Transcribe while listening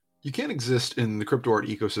You can't exist in the crypto art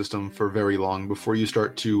ecosystem for very long before you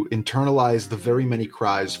start to internalize the very many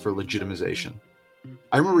cries for legitimization.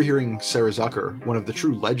 I remember hearing Sarah Zucker, one of the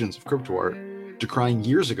true legends of crypto art, decrying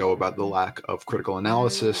years ago about the lack of critical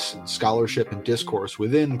analysis, scholarship, and discourse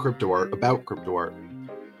within crypto art about crypto art.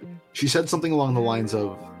 She said something along the lines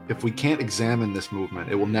of, if we can't examine this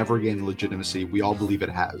movement, it will never gain the legitimacy we all believe it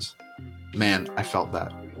has. Man, I felt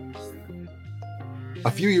that. A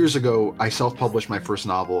few years ago, I self-published my first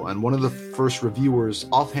novel, and one of the first reviewers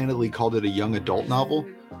offhandedly called it a young adult novel.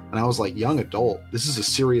 And I was like, young adult? This is a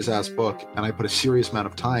serious-ass book, and I put a serious amount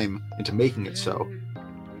of time into making it so.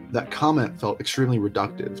 That comment felt extremely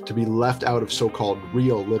reductive, to be left out of so-called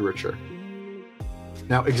real literature.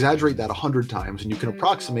 Now, exaggerate that 100 times, and you can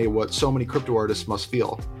approximate what so many crypto artists must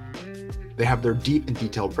feel. They have their deep and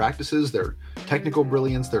detailed practices, their technical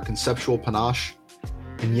brilliance, their conceptual panache,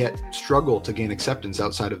 and yet struggle to gain acceptance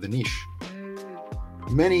outside of the niche.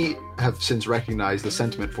 Many have since recognized the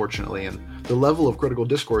sentiment, fortunately, and the level of critical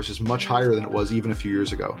discourse is much higher than it was even a few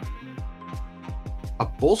years ago. A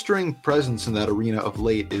bolstering presence in that arena of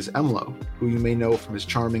late is MLow, who you may know from his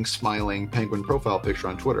charming, smiling penguin profile picture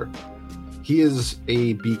on Twitter. He is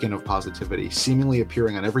a beacon of positivity, seemingly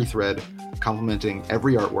appearing on every thread, complimenting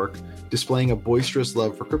every artwork, displaying a boisterous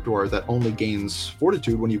love for crypto art that only gains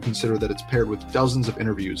fortitude when you consider that it's paired with dozens of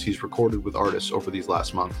interviews he's recorded with artists over these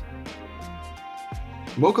last month.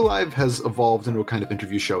 MOCA Live has evolved into a kind of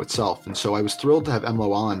interview show itself, and so I was thrilled to have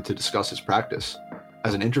MLow on to discuss his practice.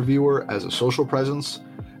 As an interviewer, as a social presence,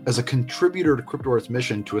 as a contributor to crypto art's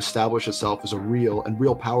mission to establish itself as a real and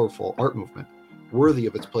real powerful art movement, worthy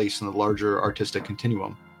of its place in the larger artistic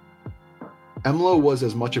continuum. MLow was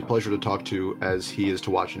as much a pleasure to talk to as he is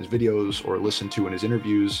to watch in his videos, or listen to in his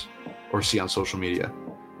interviews, or see on social media.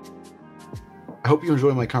 I hope you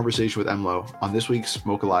enjoy my conversation with MLow on this week's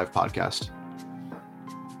MOCA Live podcast.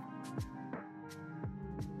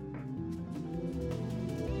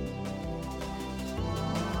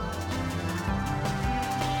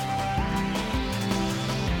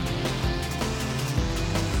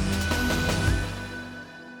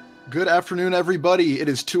 Good afternoon, everybody. It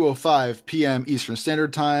is 2:05 p.m. Eastern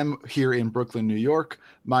Standard Time here in Brooklyn, New York.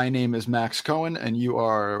 My name is Max Cohen, and you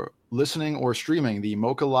are listening or streaming the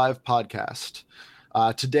MOCA Live podcast.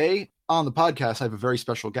 Today on the podcast, I have a very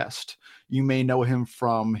special guest. You may know him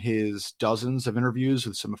from his dozens of interviews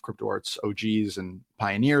with some of crypto art's OGs and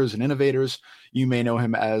pioneers and innovators. You may know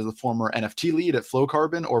him as the former NFT lead at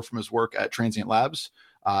Flowcarbon, or from his work at Transient Labs.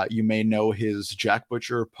 You may know his Jack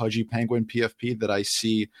Butcher Pudgy Penguin PFP that I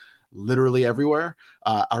see literally everywhere.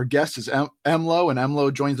 Our guest is MLow, and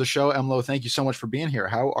MLow joins the show. MLow, thank you so much for being here.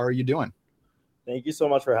 How are you doing? Thank you so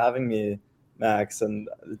much for having me, Max, and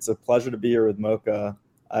it's a pleasure to be here with MOCA.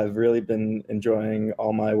 I've really been enjoying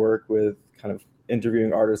all my work with kind of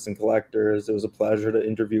interviewing artists and collectors. It was a pleasure to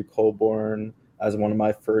interview Colborn as one of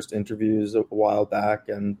my first interviews a while back,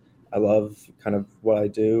 and I love kind of what I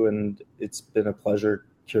do, and it's been a pleasure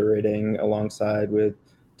curating alongside with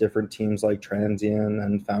different teams like Transient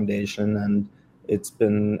and Foundation, and it's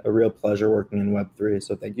been a real pleasure working in Web3.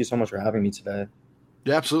 So thank you so much for having me today.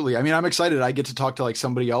 Yeah, absolutely. I mean, I'm excited. I get to talk to like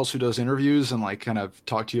somebody else who does interviews and like kind of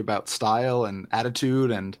talk to you about style and attitude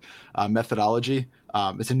and methodology.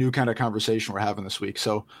 It's a new kind of conversation we're having this week.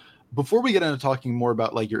 So before we get into talking more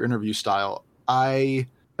about like your interview style, I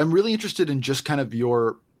am really interested in just kind of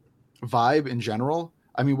your vibe in general.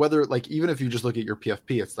 I mean, whether like, even if you just look at your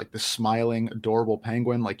PFP, it's like this smiling, adorable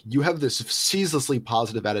penguin. Like you have this ceaselessly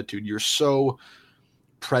positive attitude. You're so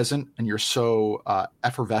present and you're so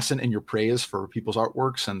effervescent in your praise for people's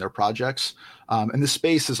artworks and their projects. And the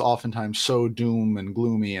space is oftentimes so doom and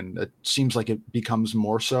gloomy, and it seems like it becomes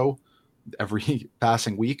more so every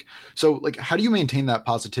passing week. So like, how do you maintain that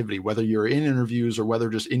positivity, whether you're in interviews or whether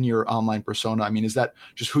just in your online persona? I mean, is that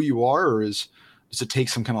just who you are, or does it take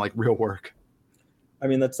some kind of like real work? I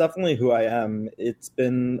mean, that's definitely who I am. It's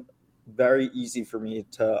been very easy for me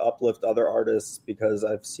to uplift other artists because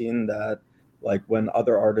I've seen that like when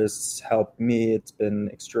other artists help me, it's been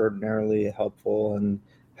extraordinarily helpful and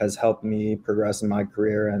has helped me progress in my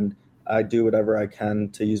career. And I do whatever I can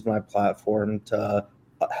to use my platform to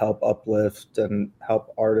help uplift and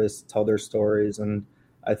help artists tell their stories. And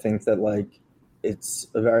I think that like it's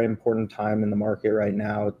a very important time in the market right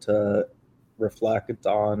now to reflect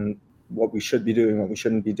on what we should be doing, what we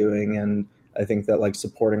shouldn't be doing. And I think that like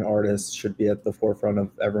supporting artists should be at the forefront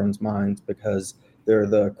of everyone's minds because they're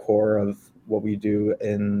the core of what we do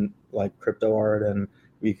in like crypto art, and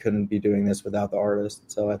we couldn't be doing this without the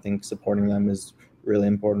artists. So I think supporting them is really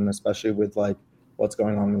important, especially with like what's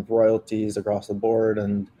going on with royalties across the board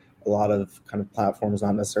and a lot of kind of platforms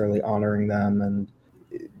not necessarily honoring them. And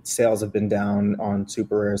sales have been down on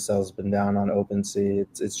Super Rare, sales have been down on OpenSea.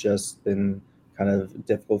 It's just been kind of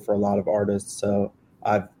difficult for a lot of artists. So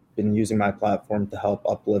I've been using my platform to help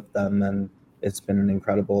uplift them, and it's been an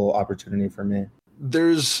incredible opportunity for me.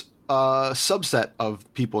 There's a subset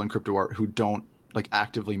of people in crypto art who don't like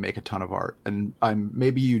actively make a ton of art, and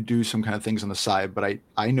maybe you do some kind of things on the side, but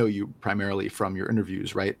I know you primarily from your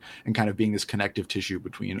interviews, right? And kind of being this connective tissue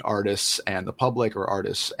between artists and the public, or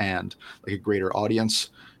artists and like a greater audience.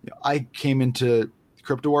 I came into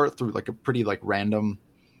crypto art through like a pretty like random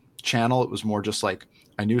channel. It was more just like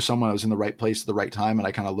I knew someone, I was in the right place at the right time, and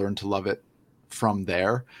I kind of learned to love it from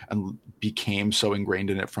there and became so ingrained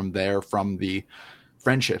in it from there, from the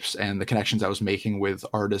friendships and the connections I was making with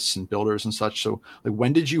artists and builders and such. So like,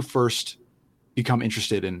 when did you first become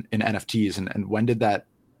interested in NFTs, and when did that,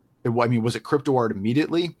 I mean, was it crypto art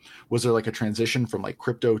immediately? Was there like a transition from like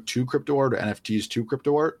crypto to crypto art, or NFTs to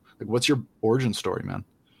crypto art? Like, what's your origin story, man?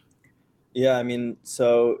 Yeah, I mean,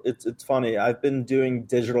 so it's funny. I've been doing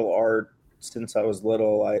digital art since I was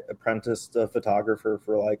little. I apprenticed a photographer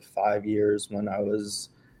for like 5 years when I was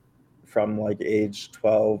from like age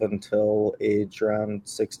 12 until age around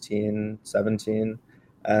 16, 17.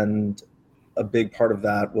 And a big part of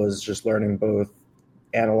that was just learning both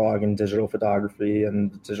analog and digital photography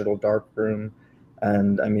and digital darkroom.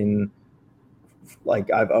 And I mean,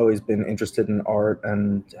 like I've always been interested in art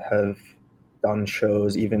and have done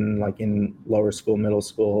shows even like in lower school, middle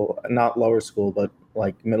school, not lower school, but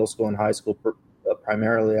like middle school and high school.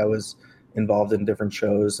 Primarily, I was involved in different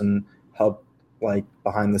shows and helped like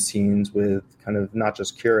behind the scenes with kind of not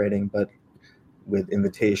just curating, but with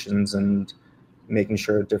invitations and making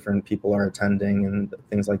sure different people are attending and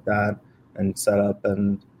things like that, and set up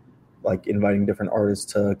and like inviting different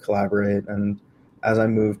artists to collaborate. And as I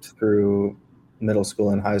moved through middle school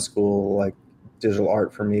and high school, like digital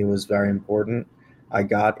art for me was very important. I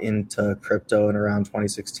got into crypto in around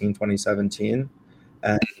 2016, 2017,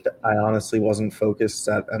 and I honestly wasn't focused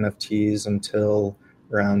at NFTs until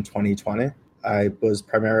around 2020. I was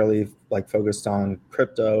primarily like focused on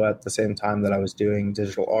crypto at the same time that I was doing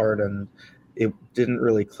digital art, and it didn't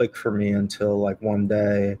really click for me until like one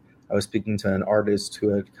day I was speaking to an artist who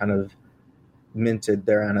had kind of minted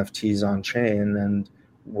their NFTs on chain and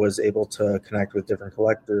was able to connect with different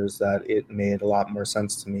collectors, that it made a lot more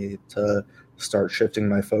sense to me to start shifting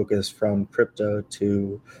my focus from crypto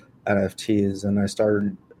to NFTs. And I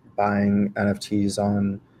started buying NFTs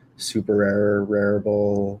on Super Rare,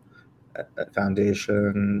 Rareable,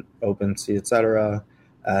 Foundation, OpenSea, etc.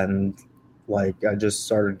 And like I just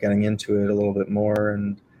started getting into it a little bit more,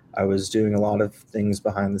 and I was doing a lot of things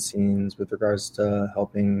behind the scenes with regards to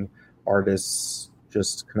helping artists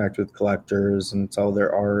just connect with collectors and sell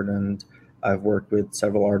their art. And I've worked with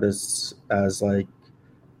several artists as like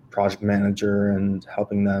project manager and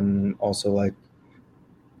helping them also like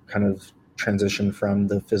kind of transition from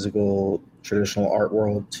the physical traditional art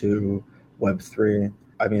world to Web3.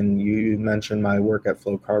 I mean, you mentioned my work at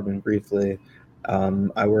Flow Carbon briefly.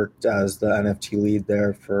 I worked as the NFT lead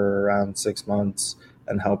there for around 6 months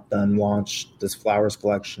and helped them launch this flowers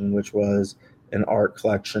collection, which was an art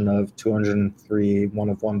collection of 203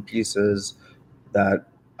 one-of-one pieces that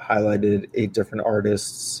highlighted 8 different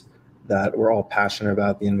artists that were all passionate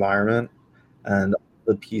about the environment. And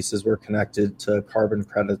the pieces were connected to carbon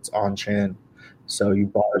credits on chain. So you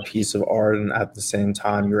bought a piece of art, and at the same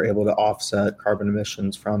time, you were able to offset carbon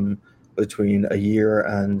emissions from between a year,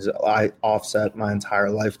 and I offset my entire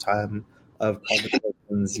lifetime of carbon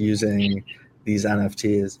emissions using these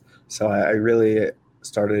NFTs. So I really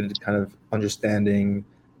started kind of understanding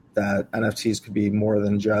that NFTs could be more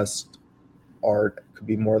than just art, could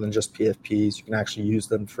be more than just PFPs. You can actually use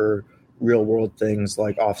them for real world things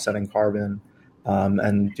like offsetting carbon,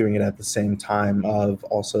 and doing it at the same time of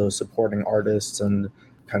also supporting artists and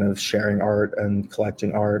kind of sharing art and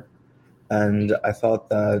collecting art. And I thought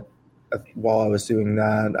that while I was doing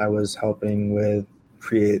that, I was helping with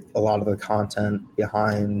create a lot of the content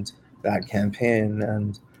behind that campaign.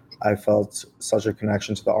 And I felt such a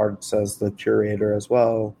connection to the artists as the curator as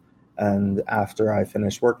well. And after I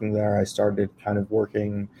finished working there, I started kind of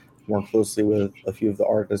working more closely with a few of the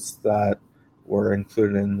artists that were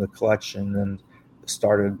included in the collection, and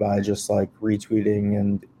started by just like retweeting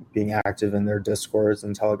and being active in their Discourse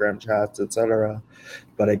and Telegram chats, etc.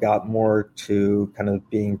 But it got more to kind of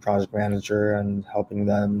being project manager and helping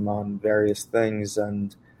them on various things.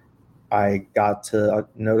 And I got to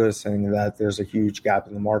noticing that there's a huge gap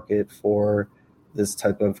in the market for this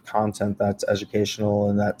type of content that's educational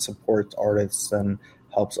and that supports artists and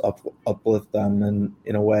helps uplift them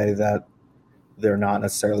in a way that they're not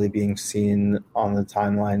necessarily being seen on the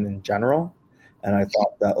timeline in general. And I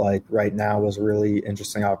thought that like right now was a really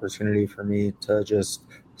interesting opportunity for me to just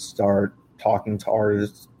start talking to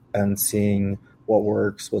artists and seeing what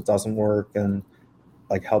works, what doesn't work, and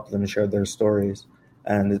like help them share their stories.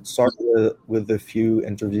 And it started with a few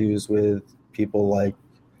interviews with people like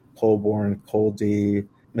Colborn, Cole D,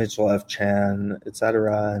 Mitchell F. Chan,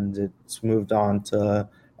 etc. And it's moved on to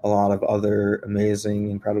a lot of other amazing,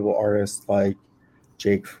 incredible artists like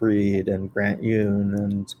Jake Fried and Grant Yoon.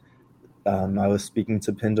 And I was speaking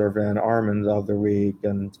to Pindar Van Arman the other week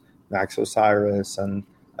and Max Osiris. And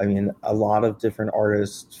I mean, a lot of different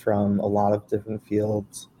artists from a lot of different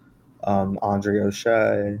fields. Andre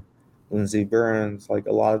O'Shea, Lindsey Burns, like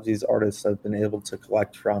a lot of these artists I've been able to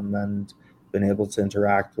collect from and been able to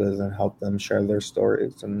interact with and help them share their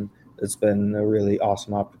stories. And it's been a really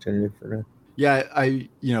awesome opportunity for me. Yeah,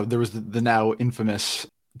 there was the now infamous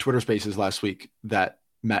Twitter Spaces last week that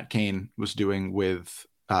Matt Cain was doing with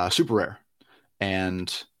Super Rare.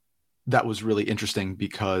 And that was really interesting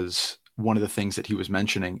because one of the things that he was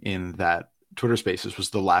mentioning in that Twitter Spaces was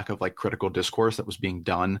the lack of like critical discourse that was being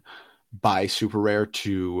done by Super Rare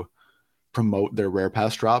to promote their Rare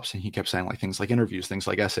Pass drops. And he kept saying like things like interviews, things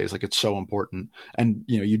like essays, like it's so important. And,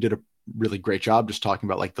 you did a really great job just talking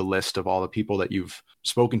about like the list of all the people that you've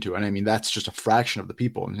spoken to. And I mean, that's just a fraction of the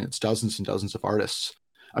people. I mean, it's dozens and dozens of artists.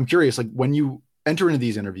 I'm curious, like when you enter into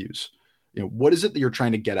these interviews, what is it that you're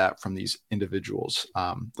trying to get at from these individuals?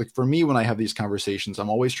 Like for me, when I have these conversations, I'm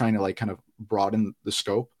always trying to like kind of broaden the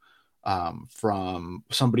scope from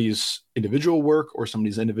somebody's individual work or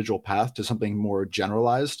somebody's individual path to something more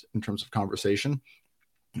generalized in terms of conversation.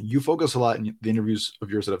 You focus a lot in the interviews of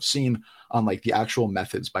yours that I've seen on like the actual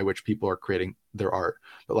methods by which people are creating their art.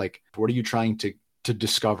 But like, what are you trying to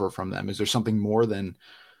discover from them? Is there something more than,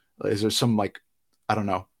 is there some like, I don't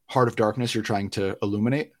know, heart of darkness you're trying to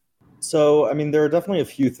illuminate? So, I mean, there are definitely a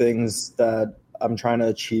few things that I'm trying to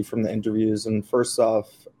achieve from the interviews. And first off,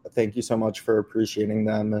 thank you so much for appreciating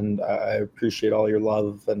them. And I appreciate all your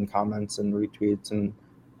love and comments and retweets. And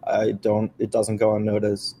it doesn't go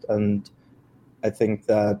unnoticed. And I think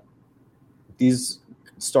that these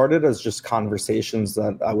started as just conversations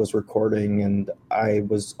that I was recording, and I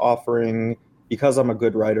was offering, because I'm a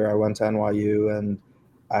good writer, I went to NYU, and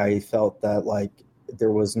I felt that like there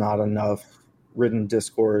was not enough written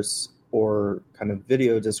discourse or kind of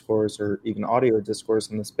video discourse or even audio discourse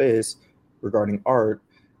in the space regarding art.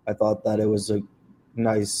 I thought that it was a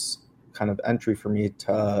nice kind of entry for me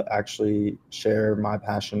to actually share my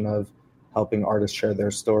passion of helping artists share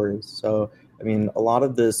their stories. So I mean, a lot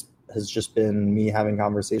of this has just been me having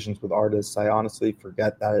conversations with artists. I honestly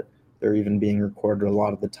forget that they're even being recorded a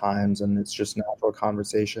lot of the times, and it's just natural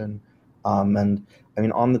conversation. And I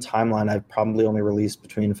mean, on the timeline, I've probably only released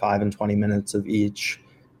between 5 and 20 minutes of each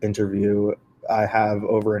interview. I have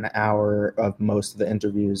over an hour of most of the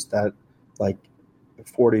interviews that like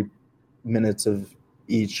 40 minutes of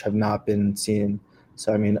each have not been seen.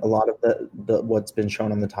 So, I mean, a lot of the what's been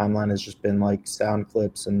shown on the timeline has just been like sound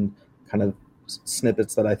clips and kind of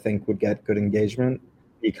snippets that I think would get good engagement,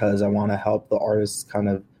 because I want to help the artists kind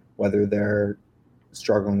of, whether they're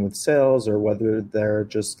struggling with sales or whether they're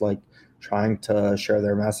just like trying to share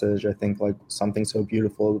their message. I think like something so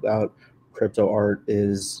beautiful about crypto art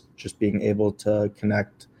is just being able to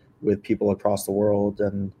connect with people across the world.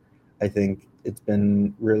 And I think it's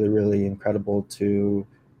been really, really incredible to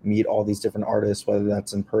meet all these different artists, whether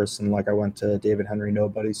that's in person. Like I went to David Henry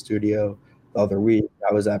Nobody's studio the other week.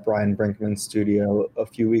 I was at Brian Brinkman's studio a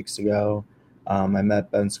few weeks ago. I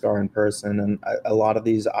met Ben Scar in person, and a lot of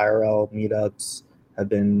these IRL meetups have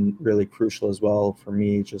been really crucial as well for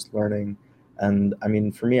me, just learning. And I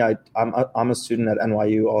mean, for me, I'm a student at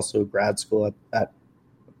NYU, also grad school at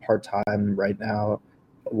part-time right now,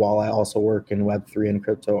 while I also work in Web3 and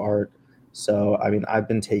crypto art. So, I mean, I've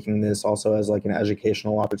been taking this also as like an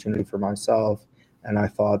educational opportunity for myself. And I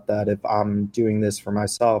thought that if I'm doing this for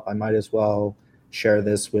myself, I might as well share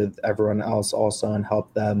this with everyone else also and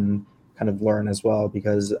help them kind of learn as well.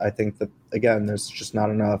 Because I think that, again, there's just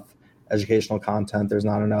not enough educational content. There's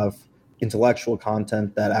not enough intellectual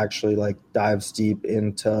content that actually like dives deep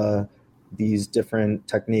into these different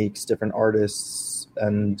techniques, different artists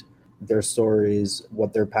and their stories,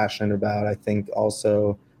 what they're passionate about. I think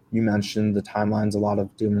also you mentioned the timelines, a lot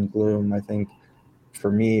of doom and gloom. I think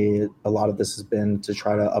for me, a lot of this has been to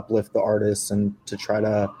try to uplift the artists and to try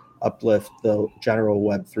to uplift the general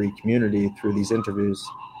Web3 community through these interviews.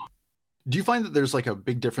 Do you find that there's like a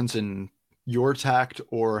big difference in your tact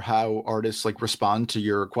or how artists like respond to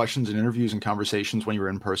your questions and interviews and conversations when you're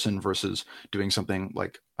in person versus doing something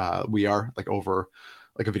like we are like over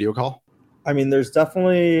like a video call? I mean, there's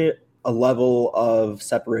definitely a level of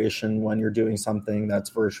separation when you're doing something that's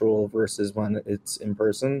virtual versus when it's in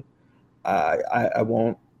person. I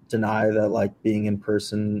won't deny that like being in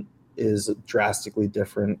person is drastically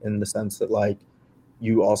different in the sense that like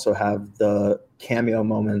you also have the cameo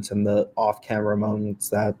moments and the off-camera moments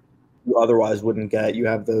that you otherwise wouldn't get. You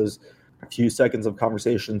have those few seconds of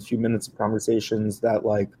conversations, few minutes of conversations that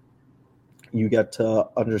like you get to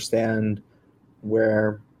understand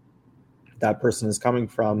where that person is coming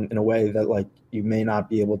from in a way that like you may not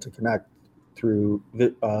be able to connect through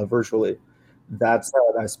virtually. That said,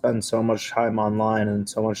 I spend so much time online and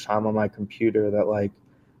so much time on my computer that like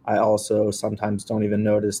I also sometimes don't even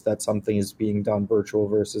notice that something is being done virtual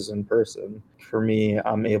versus in person. For me,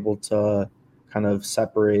 I'm able to kind of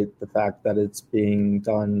separate the fact that it's being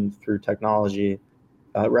done through technology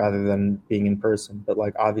rather than being in person. But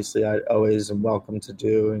like obviously, I always am welcome to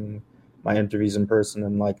doing my interviews in person,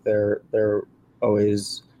 and like they're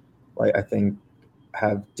always like I think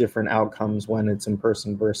have different outcomes when it's in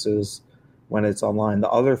person versus when it's online. The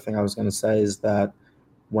other thing I was going to say is that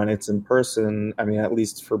when it's in person, I mean, at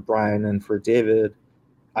least for Brian and for David,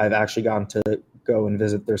 I've actually gotten to go and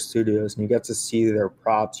visit their studios, and you get to see their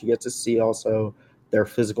props. You get to see also their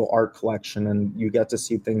physical art collection, and you get to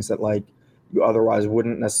see things that like you otherwise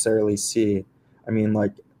wouldn't necessarily see. I mean,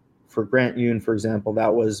 like for Grant Yoon, for example,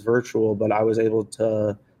 that was virtual, but I was able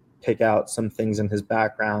to pick out some things in his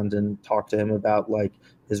background and talk to him about like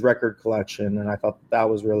his record collection, and I thought that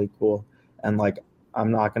was really cool. And like I'm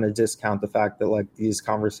not going to discount the fact that like these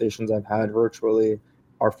conversations I've had virtually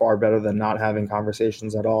are far better than not having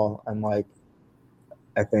conversations at all. And like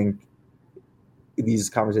I think these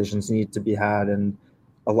conversations need to be had, and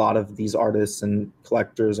a lot of these artists and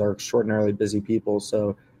collectors are extraordinarily busy people,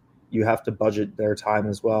 so you have to budget their time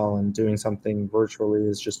as well, and doing something virtually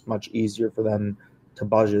is just much easier for them to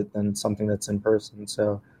budget than something that's in person.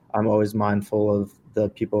 So I'm always mindful of the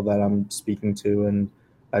people that I'm speaking to, and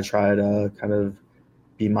I try to kind of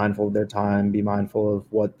be mindful of their time, be mindful of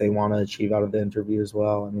what they want to achieve out of the interview as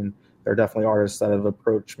well. I mean, there are definitely artists that have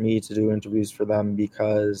approached me to do interviews for them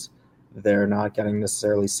because they're not getting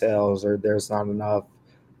necessarily sales, or there's not enough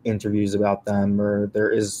interviews about them, or there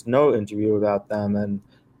is no interview about them, and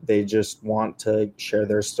they just want to share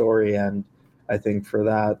their story. And I think for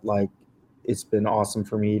that, like, it's been awesome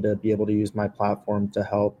for me to be able to use my platform to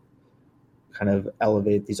help kind of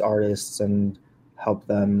elevate these artists and help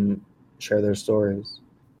them share their stories.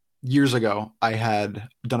 Years ago, I had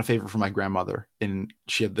done a favor for my grandmother, and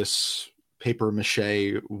she had this paper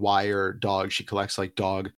mache wire dog. She collects like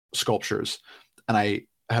dog sculptures, and I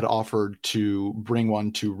had offered to bring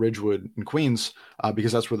one to Ridgewood in Queens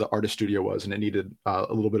because that's where the artist studio was, and it needed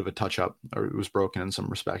a little bit of a touch up, or it was broken in some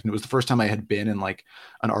respect. And it was the first time I had been in like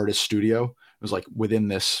an artist studio. It was like within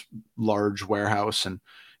this large warehouse, and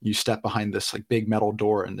you step behind this like big metal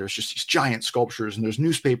door, and there's just these giant sculptures, and there's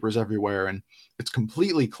newspapers everywhere, and it's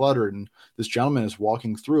completely cluttered. And this gentleman is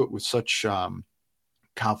walking through it with such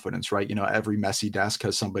confidence, right? You know, every messy desk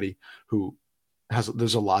has somebody who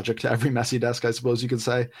there's a logic to every messy desk, I suppose you could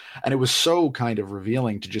say. And it was so kind of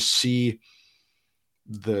revealing to just see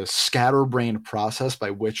the scatterbrained process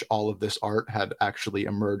by which all of this art had actually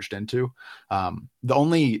emerged into. The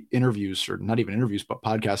only interviews, or not even interviews, but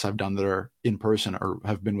podcasts I've done that are in person or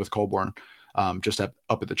have been with Colborne, just up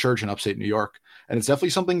at the church in upstate New York. And it's definitely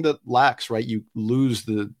something that lacks, right? You lose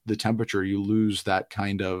the temperature, you lose that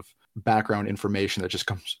kind of background information that just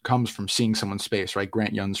comes from seeing someone's space, right?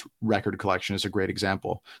 Grant Young's record collection is a great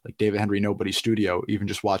example. Like David Henry Nobody's studio, even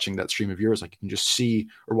just watching that stream of yours, like you can just see,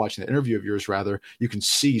 or watching the interview of yours rather, you can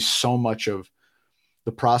see so much of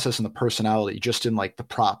the process and the personality just in like the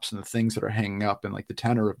props and the things that are hanging up and like the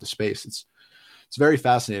tenor of the space. It's very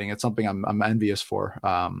fascinating. It's something I'm envious for.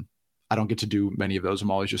 I don't get to do many of those. I'm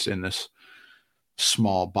always just in this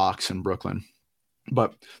small box in Brooklyn.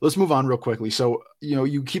 But let's move on real quickly. So, you know,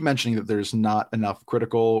 you keep mentioning that there's not enough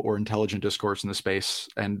critical or intelligent discourse in the space.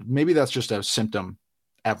 And maybe that's just a symptom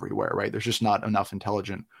everywhere, right? There's just not enough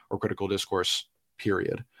intelligent or critical discourse,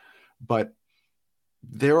 period. But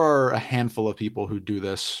there are a handful of people who do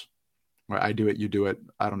this. Right? I do it, you do it.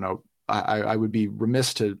 I don't know. I would be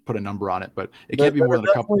remiss to put a number on it, but it can't be more than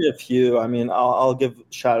a couple. Definitely a few. I mean, I'll give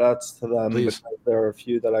shout outs to them. Please. Because there are a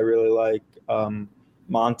few that I really like.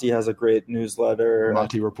 Monty has a great newsletter.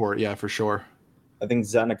 Monty Report, yeah, for sure. I think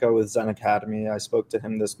Zeneca with Zen Academy. I spoke to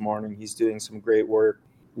him this morning. He's doing some great work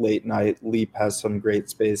late night. Leap has some great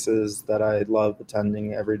spaces that I love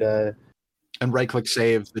attending every day. And Right Click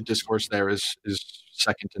Save, the discourse there is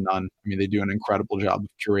second to none. I mean, they do an incredible job of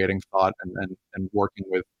curating thought and working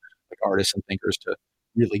with like artists and thinkers to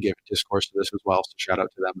really give discourse to this as well. So shout out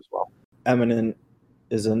to them as well. Eminent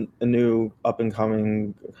is a new up and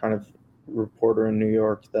coming kind of reporter in New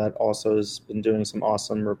York that also has been doing some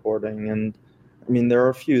awesome reporting. And I mean, there are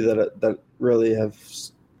a few that really have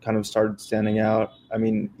kind of started standing out. I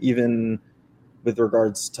mean, even with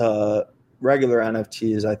regards to regular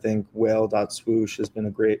NFTs, I think whale.swoosh has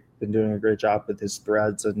been doing a great job with his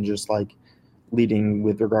threads and just like leading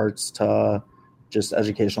with regards to just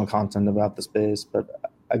educational content about the space. But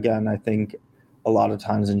again, I think a lot of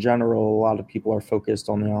times in general, a lot of people are focused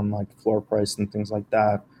only on like floor price and things like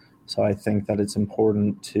that. So I think that it's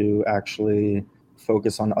important to actually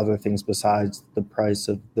focus on other things besides the price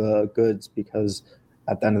of the goods, because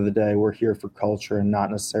at the end of the day, we're here for culture and not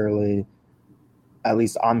necessarily, at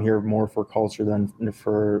least I'm here more for culture than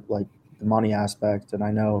for like the money aspect. And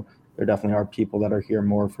I know there definitely are people that are here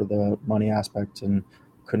more for the money aspect and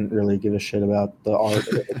couldn't really give a shit about the art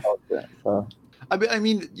or the culture. So. I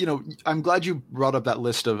mean, you know, I'm glad you brought up that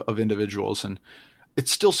list of individuals, and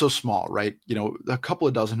it's still so small, right? You know, a couple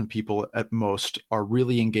of dozen people at most are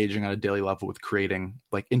really engaging on a daily level with creating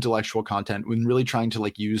like intellectual content and really trying to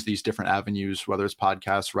like use these different avenues, whether it's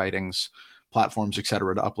podcasts, writings, platforms, et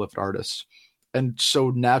cetera, to uplift artists. And so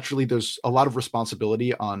naturally, there's a lot of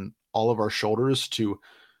responsibility on all of our shoulders to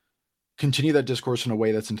continue that discourse in a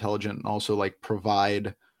way that's intelligent and also like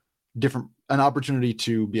provide an opportunity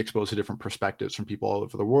to be exposed to different perspectives from people all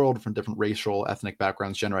over the world, from different racial, ethnic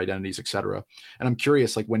backgrounds, gender identities, et cetera. And I'm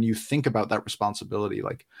curious, like when you think about that responsibility,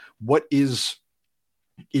 like what is,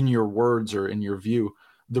 in your words or in your view,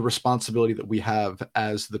 the responsibility that we have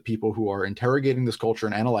as the people who are interrogating this culture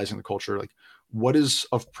and analyzing the culture? Like what is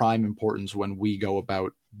of prime importance when we go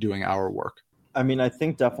about doing our work? I mean, I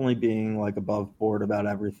think definitely being like above board about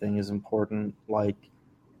everything is important. Like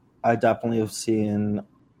I definitely have seen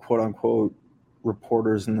quote unquote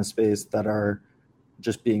reporters in the space that are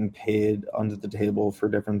just being paid under the table for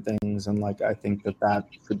different things. And like, I think that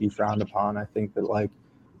should be frowned upon. I think that like,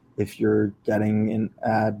 if you're getting an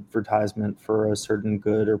advertisement for a certain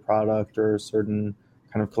good or product or a certain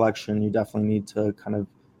kind of collection, you definitely need to kind of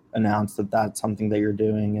announce that that's something that you're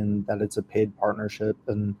doing and that it's a paid partnership.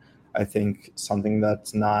 And I think something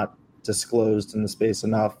that's not disclosed in the space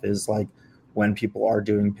enough is like when people are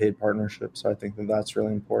doing paid partnerships. So I think that that's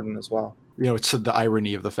really important as well. You know, it's the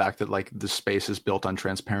irony of the fact that like the space is built on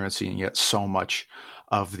transparency, and yet so much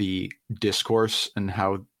of the discourse and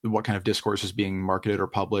what kind of discourse is being marketed or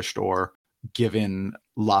published or given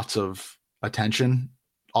lots of attention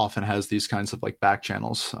often has these kinds of like back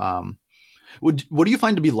channels. What do you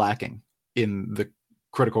find to be lacking in the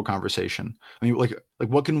critical conversation? I mean, like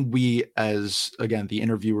what can we, as again the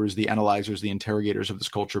interviewers, the analyzers, the interrogators of this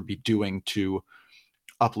culture, be doing to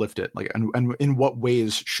uplift it? Like, and in what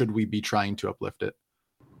ways should we be trying to uplift it?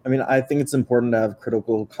 I mean, I think it's important to have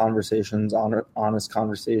critical conversations, honest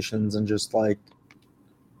conversations, and just like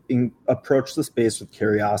approach the space with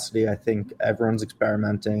curiosity. I think everyone's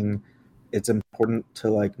experimenting. It's important to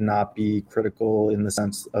like not be critical in the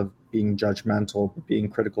sense of being judgmental, but being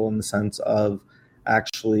critical in the sense of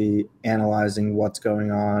actually analyzing what's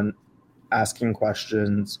going on, asking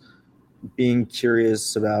questions, being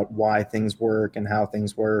curious about why things work and how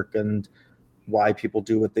things work and why people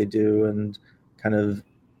do what they do, and kind of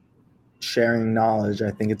sharing knowledge.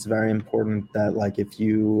 I think it's very important that like if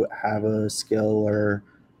you have a skill or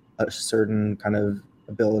a certain kind of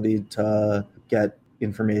ability to get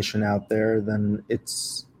information out there, then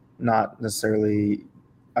it's not necessarily,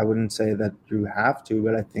 I wouldn't say that you have to,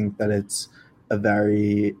 but I think that it's a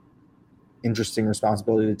very interesting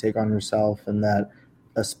responsibility to take on yourself, and that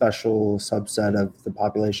a special subset of the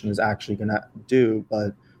population is actually going to do,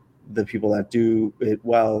 but the people that do it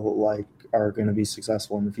well, like, are going to be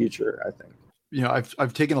successful in the future, I think. You know,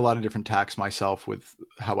 I've taken a lot of different tacks myself with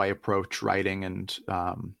how I approach writing and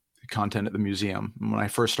content at the museum. When I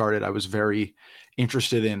first started, I was very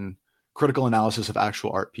interested in critical analysis of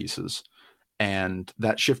actual art pieces. And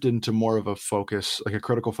that shifted into more of a focus, like a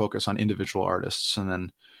critical focus on individual artists. And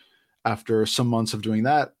then after some months of doing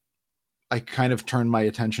that, I kind of turned my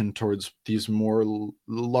attention towards these more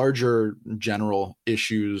larger general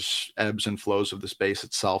issues, ebbs and flows of the space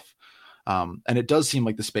itself. And it does seem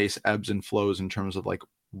like the space ebbs and flows in terms of like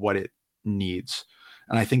what it needs.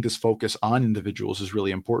 And I think this focus on individuals is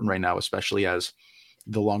really important right now, especially as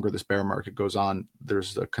the longer this bear market goes on,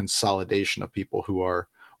 there's a consolidation of people who are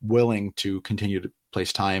willing to continue to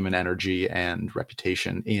place time and energy and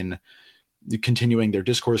reputation in continuing their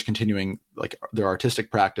discourse, continuing like their artistic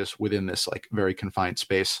practice within this like very confined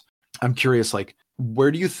space. I'm curious, like, where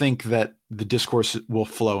do you think that the discourse will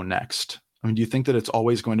flow next? I mean, do you think that it's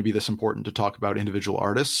always going to be this important to talk about individual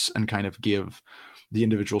artists and kind of give the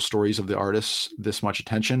individual stories of the artists this much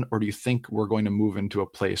attention? Or do you think we're going to move into a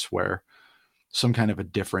place where some kind of a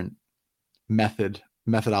different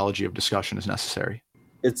methodology of discussion is necessary?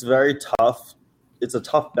 It's very tough. It's a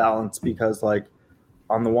tough balance because, like,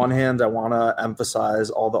 on the one hand, I want to emphasize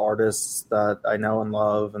all the artists that I know and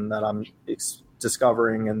love and that I'm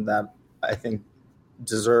discovering and that I think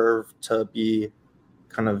deserve to be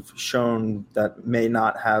kind of shown, that may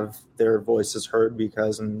not have their voices heard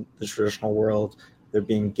because in the traditional world they're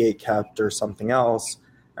being gatekept or something else.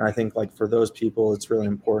 And I think, like, for those people, it's really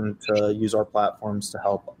important to use our platforms to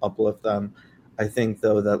help uplift them. I think,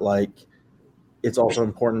 though, that, like, it's also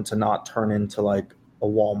important to not turn into like a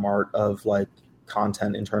Walmart of like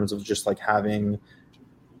content in terms of just like having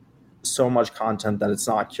so much content that it's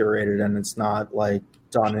not curated and it's not like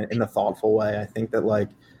done in a thoughtful way. I think that like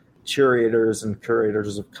curators and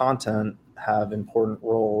curators of content have important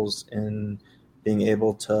roles in being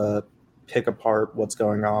able to pick apart what's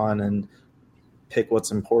going on and pick what's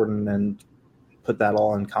important and put that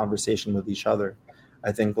all in conversation with each other.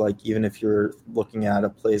 I think, like, even if you're looking at a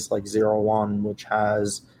place like 01, which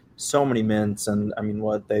has so many mints, and I mean,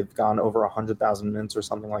 what, they've gone over 100,000 mints or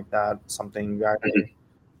something like that, something very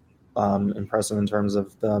impressive in terms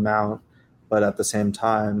of the amount. But at the same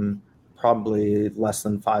time, probably less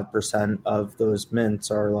than 5% of those mints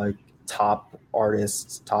are like top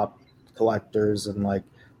artists, top collectors, and like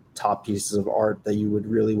top pieces of art that you would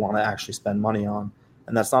really want to actually spend money on.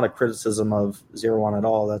 And that's not a criticism of 01 at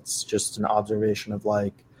all. That's just an observation of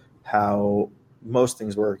like how most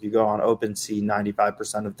things work. You go on OpenSea,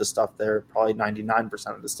 95% of the stuff there, probably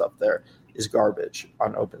 99% of the stuff there is garbage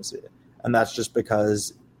on OpenSea. And that's just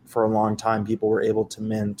because for a long time people were able to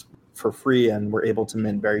mint for free and were able to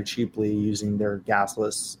mint very cheaply using their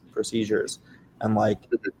gasless procedures. And like,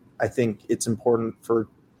 I think it's important for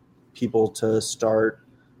people to start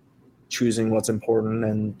choosing what's important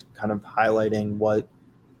and kind of highlighting what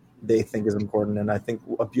they think is important. And I think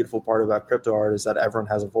a beautiful part about crypto art is that everyone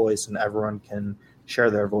has a voice and everyone can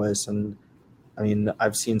share their voice. And I mean,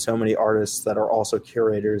 I've seen so many artists that are also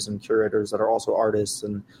curators and curators that are also artists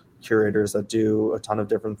and curators that do a ton of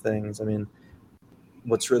different things. I mean,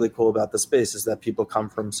 what's really cool about the space is that people come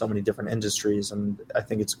from so many different industries. And I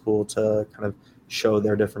think it's cool to kind of show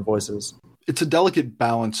their different voices. It's a delicate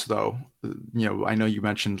balance, though. You know, I know you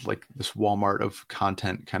mentioned like this Walmart of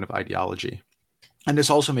content kind of ideology. And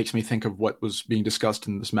this also makes me think of what was being discussed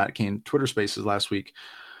in this Matt Cain Twitter Spaces last week,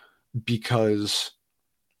 because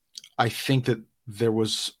I think that there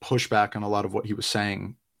was pushback on a lot of what he was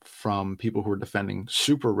saying from people who were defending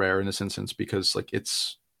Super Rare in this instance, because like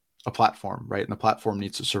it's a platform, right? And the platform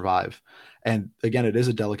needs to survive. And again, it is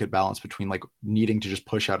a delicate balance between like needing to just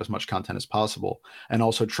push out as much content as possible and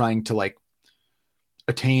also trying to like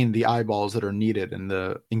attain the eyeballs that are needed and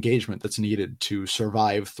the engagement that's needed to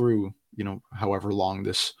survive through, you know, however long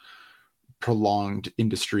this prolonged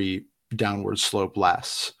industry downward slope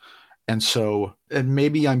lasts. And so, and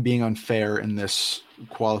maybe I'm being unfair in this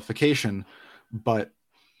qualification, but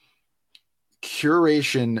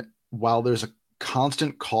curation, while there's a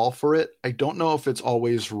constant call for it, I don't know if it's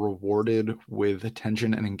always rewarded with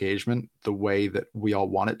attention and engagement the way that we all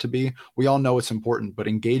want it to be. We all know it's important, but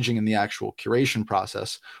engaging in the actual curation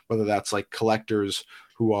process, whether that's like collectors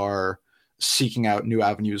who are seeking out new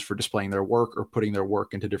avenues for displaying their work or putting their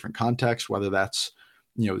work into different contexts, whether that's,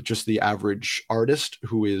 you know, just the average artist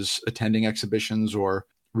who is attending exhibitions or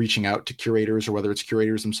reaching out to curators, or whether it's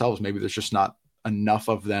curators themselves, maybe there's just not enough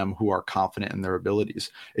of them who are confident in their abilities.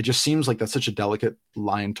 It just seems like that's such a delicate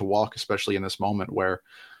line to walk, especially in this moment where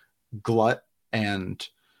glut and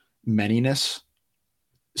manyness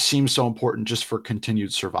seems so important just for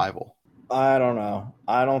continued survival. I don't know.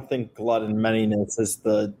 I don't think glut and manyness is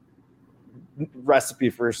the recipe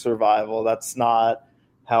for survival. That's not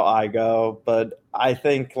how I go. But I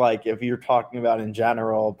think, like, if you're talking about in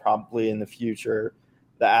general, probably in the future,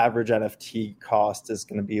 the average NFT cost is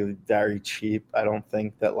going to be very cheap. I don't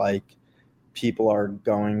think that like people are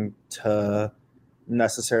going to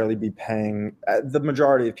necessarily be paying. The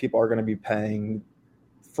majority of people are going to be paying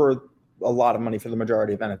for a lot of money for the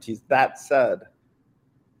majority of NFTs. That said,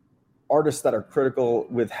 artists that are critical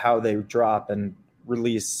with how they drop and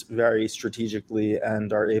release very strategically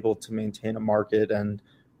and are able to maintain a market and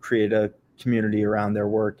create a community around their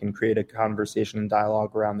work and create a conversation and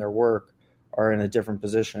dialogue around their work are in a different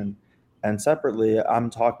position. And separately, I'm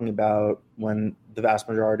talking about when the vast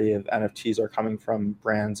majority of NFTs are coming from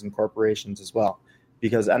brands and corporations as well,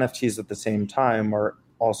 because NFTs at the same time are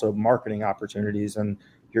also marketing opportunities, and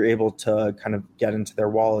you're able to kind of get into their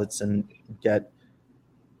wallets and get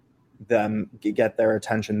their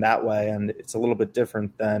attention that way. And it's a little bit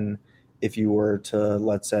different than if you were to,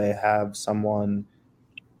 let's say, have someone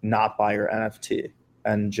not buy your NFT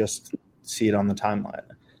and just see it on the timeline,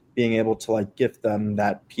 being able to like gift them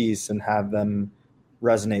that piece and have them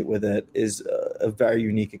resonate with it is a very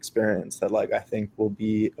unique experience that like I think will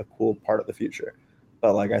be a cool part of the future.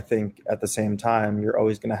 But like I think at the same time, you're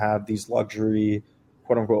always going to have these luxury,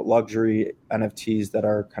 quote unquote, luxury NFTs that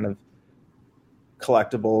are kind of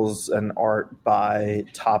collectibles and art by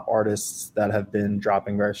top artists that have been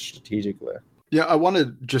dropping very strategically. Yeah, I want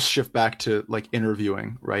to just shift back to like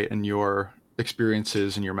interviewing, right? And your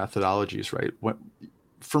experiences and your methodologies, right?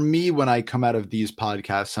 For me, when I come out of these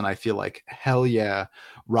podcasts and I feel like, hell yeah,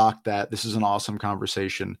 rock that. This is an awesome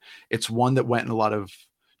conversation. It's one that went in a lot of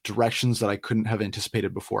directions that I couldn't have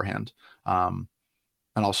anticipated beforehand. And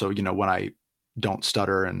also, you know, when I don't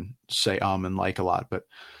stutter and say and like a lot, but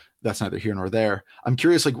that's neither here nor there. I'm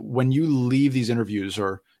curious, like when you leave these interviews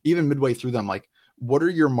or even midway through them, like what are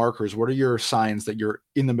your markers? What are your signs that you're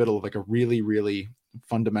in the middle of like a really, really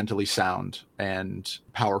fundamentally sound and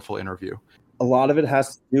powerful interview? A lot of it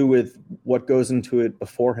has to do with what goes into it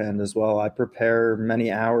beforehand as well. I prepare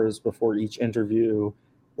many hours before each interview,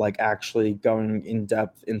 like actually going in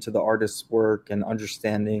depth into the artist's work and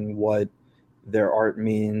understanding what their art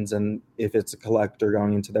means. And if it's a collector,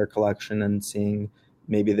 going into their collection and seeing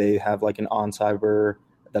maybe they have like an on-cyber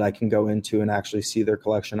that I can go into and actually see their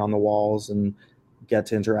collection on the walls and get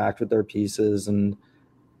to interact with their pieces and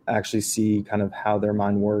actually see kind of how their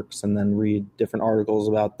mind works, and then read different articles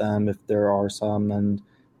about them if there are some, and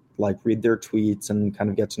like read their tweets and kind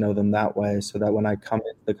of get to know them that way, so that when I come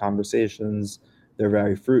into the conversations, they're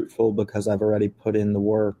very fruitful because I've already put in the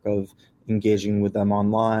work of engaging with them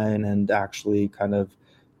online and actually kind of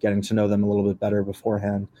getting to know them a little bit better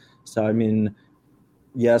beforehand. So, I mean,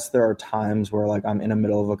 yes, there are times where like I'm in the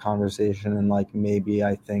middle of a conversation and like maybe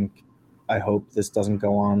I hope this doesn't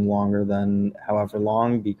go on longer than however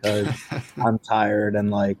long because I'm tired and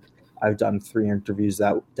like I've done 3 interviews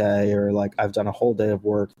that day, or like I've done a whole day of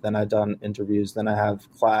work, then I've done interviews, then I have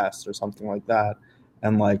class or something like that.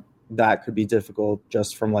 And like that could be difficult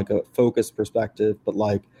just from like a focus perspective. But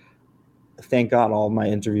like, thank God all of my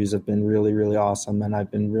interviews have been really, really awesome. And I've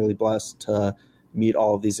been really blessed to meet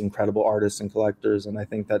all of these incredible artists and collectors. And I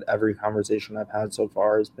think that every conversation I've had so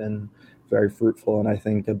far has been very fruitful. And I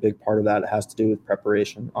think a big part of that has to do with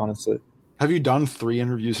preparation, honestly. Have you done 3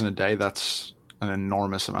 interviews in a day? That's an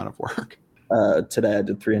enormous amount of work. Today I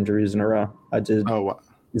did 3 interviews in a row. I did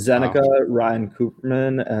Zeneca, wow. Ryan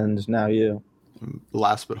Cooperman, and now you.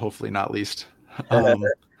 Last but hopefully not least.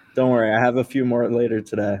 Don't worry, I have a few more later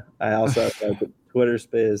today. I also have like a Twitter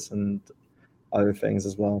space and other things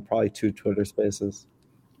as well. Probably 2 Twitter spaces.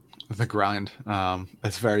 The grind.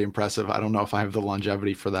 It's very impressive. I don't know if I have the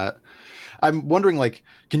longevity for that. I'm wondering, like,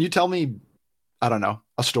 can you tell me, I don't know,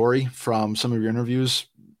 a story from some of your interviews?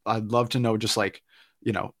 I'd love to know just like,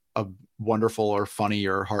 you know, a wonderful or funny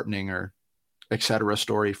or heartening or etc.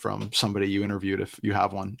 story from somebody you interviewed, if you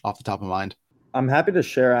have one off the top of mind. I'm happy to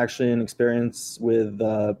share actually an experience with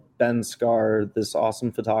Ben Scar, this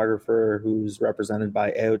awesome photographer who's represented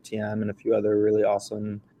by AOTM and a few other really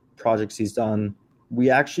awesome projects he's done. We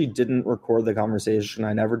actually didn't record the conversation.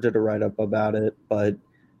 I never did a write-up about it, but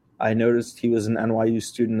I noticed he was an NYU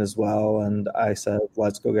student as well. And I said,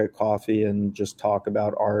 let's go get coffee and just talk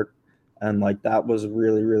about art. And like, that was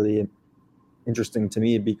really, really interesting to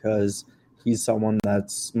me because he's someone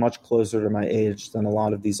that's much closer to my age than a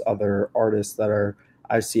lot of these other artists that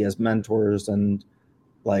I see as mentors and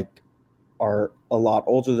like are a lot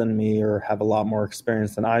older than me or have a lot more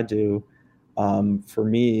experience than I do. For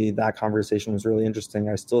me, that conversation was really interesting.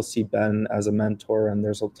 I still see Ben as a mentor and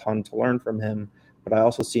there's a ton to learn from him, but I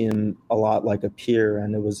also see him a lot like a peer.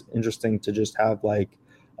 And it was interesting to just have like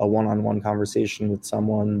a one-on-one conversation with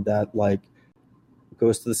someone that like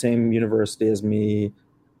goes to the same university as me,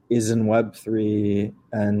 is in Web3,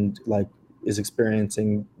 and like is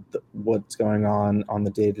experiencing what's going on the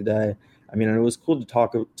day to day. I mean, and it was cool to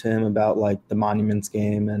talk to him about like the Monuments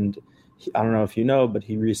game. And I don't know if you know, but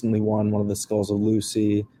he recently won one of the Skulls of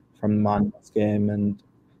Lucy from the Monuments game. And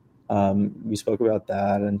we spoke about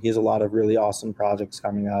that. And he has a lot of really awesome projects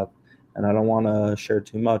coming up. And I don't want to share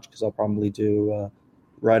too much because I'll probably do a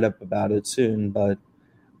write-up about it soon. But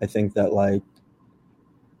I think that like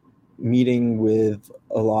meeting with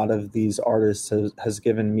a lot of these artists has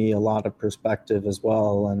given me a lot of perspective as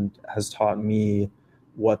well, and has taught me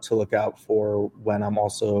what to look out for when I'm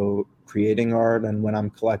also creating art and when I'm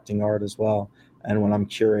collecting art as well, and when I'm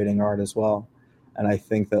curating art as well. And I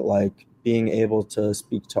think that like being able to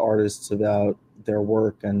speak to artists about their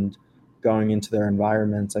work and going into their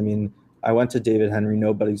environments, I mean, I went to David Henry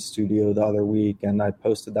Nobody's studio the other week, and I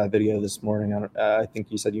posted that video this morning. I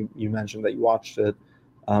think you said you mentioned that you watched it.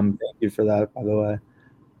 Thank you for that, by the way.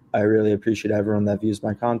 I really appreciate everyone that views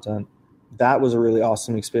my content. That was a really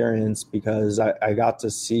awesome experience because I got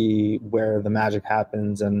to see where the magic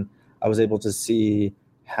happens, and I was able to see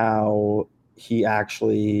how he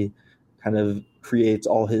actually kind of creates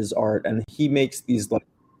all his art, and he makes these like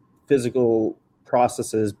physical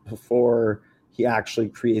processes before he actually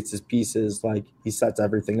creates his pieces. Like he sets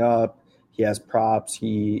everything up, he has props,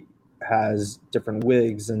 he has different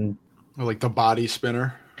wigs and like the body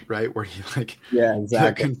spinner, right? Where he like, yeah,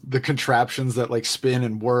 exactly. the contraptions that like spin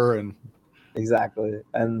and whir and Exactly.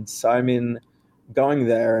 And so, I mean, going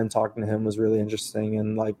there and talking to him was really interesting.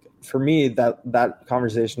 And like, for me, that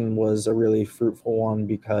conversation was a really fruitful one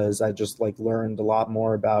because I just like learned a lot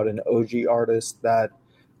more about an OG artist that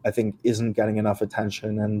I think isn't getting enough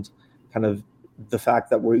attention, and kind of the fact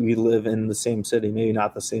that we live in the same city, maybe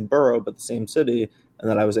not the same borough, but the same city. And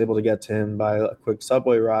that I was able to get to him by a quick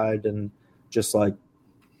subway ride and just like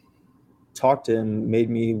talk to him made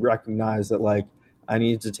me recognize that like I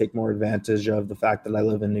need to take more advantage of the fact that I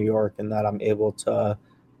live in New York and that I'm able to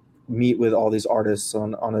meet with all these artists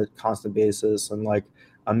on a constant basis. And like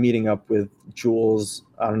I'm meeting up with Jules.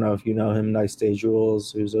 I don't know if you know him, Nice Day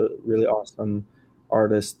Jules, who's a really awesome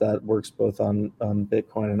artist that works both on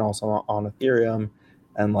Bitcoin and also on Ethereum.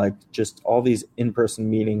 And like just all these in-person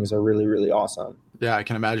meetings are really, really awesome. Yeah, I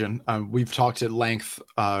can imagine. We've talked at length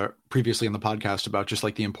previously in the podcast about just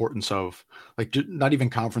like the importance of like not even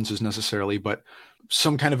conferences necessarily, but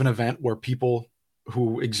some kind of an event where people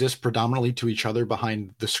who exist predominantly to each other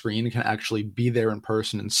behind the screen can actually be there in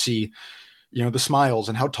person and see, you know, the smiles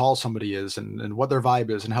and how tall somebody is and what their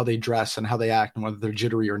vibe is and how they dress and how they act and whether they're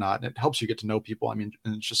jittery or not. And it helps you get to know people. I mean,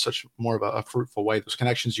 and it's just such more of a fruitful way. Those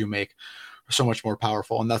connections you make are so much more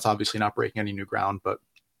powerful. And that's obviously not breaking any new ground, but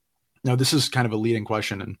now, this is kind of a leading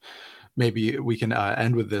question, and maybe we can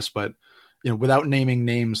end with this. But you know, without naming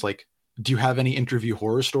names, like, do you have any interview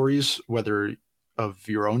horror stories, whether of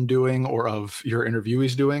your own doing or of your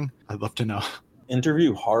interviewees doing? I'd love to know.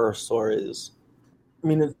 Interview horror stories. I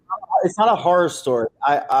mean, it's not a horror story.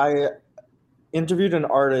 I interviewed an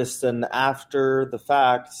artist, and after the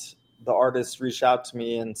fact, the artist reached out to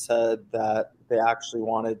me and said that they actually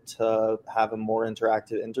wanted to have a more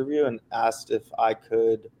interactive interview and asked if I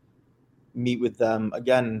could meet with them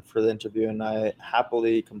again for the interview, and I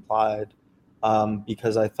happily complied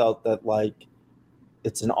because I felt that like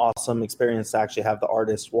it's an awesome experience to actually have the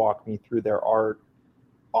artist walk me through their art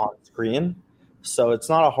on screen. So it's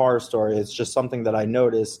not a horror story. It's just something that I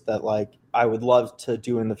noticed that like I would love to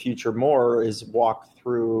do in the future more is walk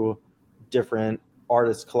through different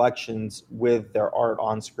artist collections with their art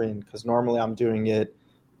on screen, because normally I'm doing it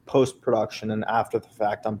post-production and after the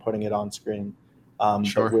fact I'm putting it on screen.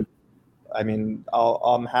 Sure.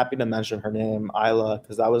 I'm happy to mention her name, Isla,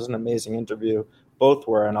 because that was an amazing interview. Both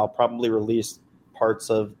were, and I'll probably release parts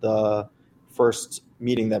of the first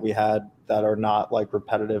meeting that we had that are not like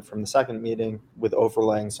repetitive from the second meeting with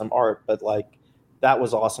overlaying some art. But like that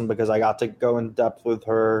was awesome because I got to go in depth with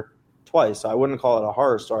her twice. I wouldn't call it a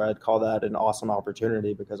horror story. I'd call that an awesome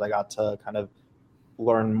opportunity because I got to kind of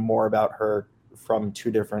learn more about her from two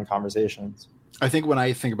different conversations. I think when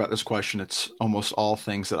I think about this question, it's almost all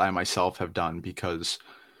things that I myself have done, because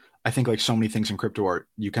I think like so many things in crypto art,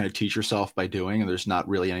 you kind of teach yourself by doing, and there's not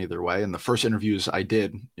really any other way. And the first interviews I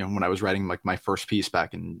did, you know, when I was writing like my first piece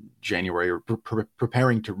back in January or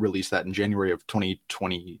preparing to release that in January of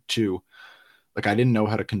 2022, like I didn't know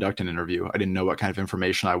how to conduct an interview. I didn't know what kind of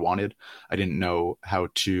information I wanted. I didn't know how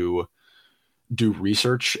to do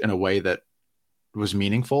research in a way that was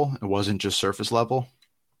meaningful. It wasn't just surface level.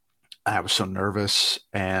 I was so nervous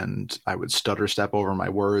and I would stutter step over my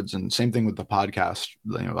words. And same thing with the podcast.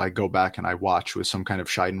 You know, I go back and I watch with some kind of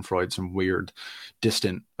Schadenfreude, some weird,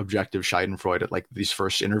 distant, objective Schadenfreude at like these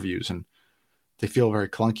first interviews. And they feel very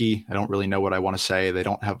clunky. I don't really know what I want to say. They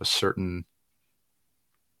don't have a certain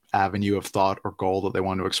avenue of thought or goal that they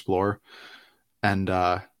want to explore. And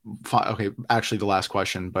okay, actually the last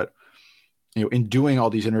question, but you know, in doing all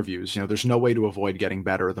these interviews, you know, there's no way to avoid getting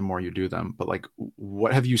better the more you do them. But like,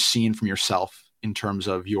 what have you seen from yourself in terms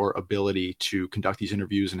of your ability to conduct these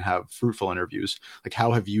interviews and have fruitful interviews? Like,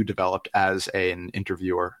 how have you developed as an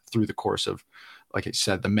interviewer through the course of, like I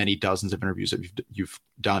said, the many dozens of interviews that you've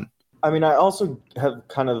done? I mean, I also have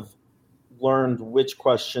kind of learned which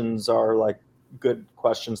questions are like good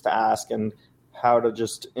questions to ask and how to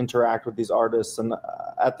just interact with these artists. And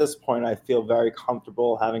at this point, I feel very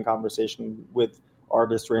comfortable having conversation with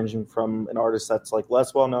artists ranging from an artist that's like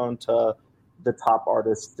less well known to the top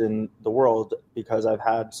artist in the world, because I've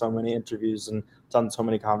had so many interviews and done so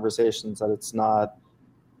many conversations that it's not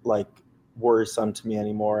like worrisome to me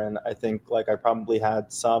anymore. And I think like I probably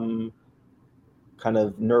had some kind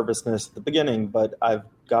of nervousness at the beginning, but I've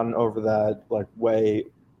gotten over that like way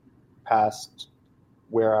past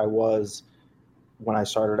where I was when I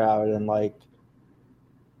started out. And like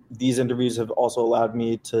these interviews have also allowed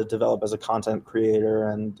me to develop as a content creator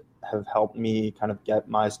and have helped me kind of get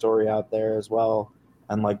my story out there as well.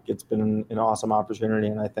 And like it's been an awesome opportunity.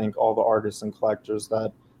 And I thank all the artists and collectors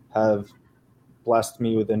that have blessed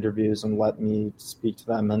me with interviews and let me speak to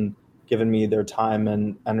them and given me their time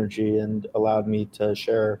and energy and allowed me to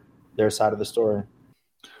share their side of the story.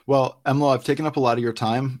 Well, MLow, I've taken up a lot of your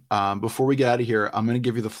time. Before we get out of here, I'm going to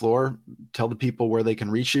give you the floor. Tell the people where they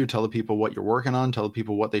can reach you. Tell the people what you're working on. Tell the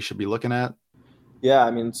people what they should be looking at. Yeah,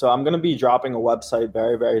 I mean, so I'm going to be dropping a website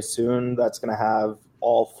very, very soon that's going to have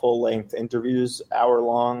all full-length interviews,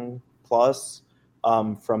 hour-long plus,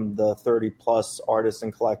 from the 30-plus artists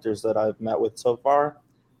and collectors that I've met with so far.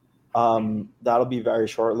 That'll be very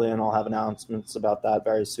shortly, and I'll have announcements about that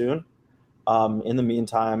very soon. In the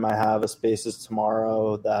meantime, I have a Spaces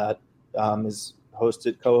Tomorrow that is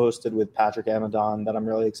co-hosted with Patrick Amadon that I'm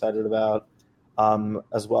really excited about,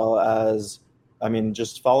 as well as, I mean,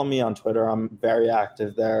 just follow me on Twitter. I'm very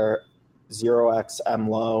active there,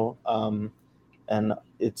 0xMLow, and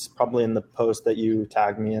it's probably in the post that you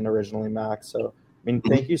tagged me in originally, Max. So, I mean,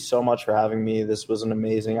 thank you so much for having me. This was an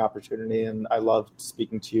amazing opportunity, and I loved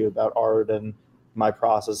speaking to you about art and my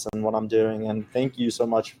process and what I'm doing. And thank you so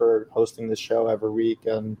much for hosting this show every week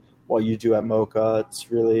and what you do at MOCA.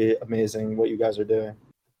 It's really amazing what you guys are doing.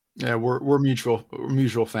 Yeah, we're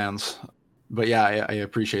mutual fans. But yeah, I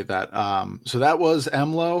appreciate that. So that was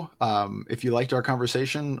MLow. If you liked our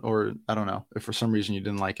conversation, or I don't know, if for some reason you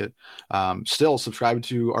didn't like it, still subscribe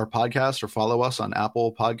to our podcast or follow us on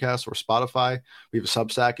Apple Podcasts or Spotify. We have a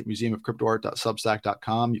Substack at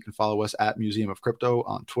museumofcryptoart.substack.com. You can follow us at Museum of Crypto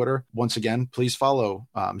on Twitter. Once again, please follow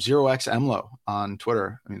 0xMLow on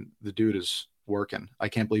Twitter. I mean, the dude is working. I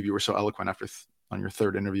can't believe you were so eloquent after on your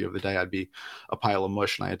third interview of the day. I'd be a pile of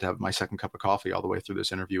mush, and I had to have my second cup of coffee all the way through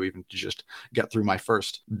this interview, even to just get through my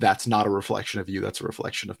first. That's not a reflection of you. That's a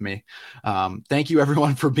reflection of me. Thank you,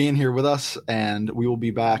 everyone, for being here with us, and we will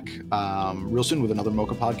be back real soon with another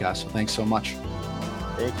MOCA podcast. So thanks so much.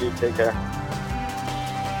 Thank you. Take care.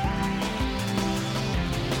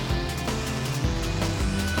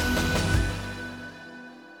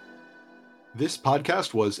 This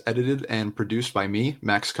podcast was edited and produced by me,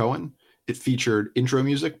 Max Cohen. It featured intro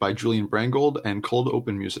music by Julian Brangold and cold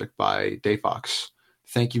open music by Dayfox.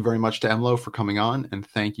 Thank you very much to MLow for coming on, and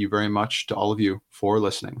thank you very much to all of you for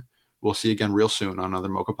listening. We'll see you again real soon on another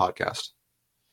MOCA podcast.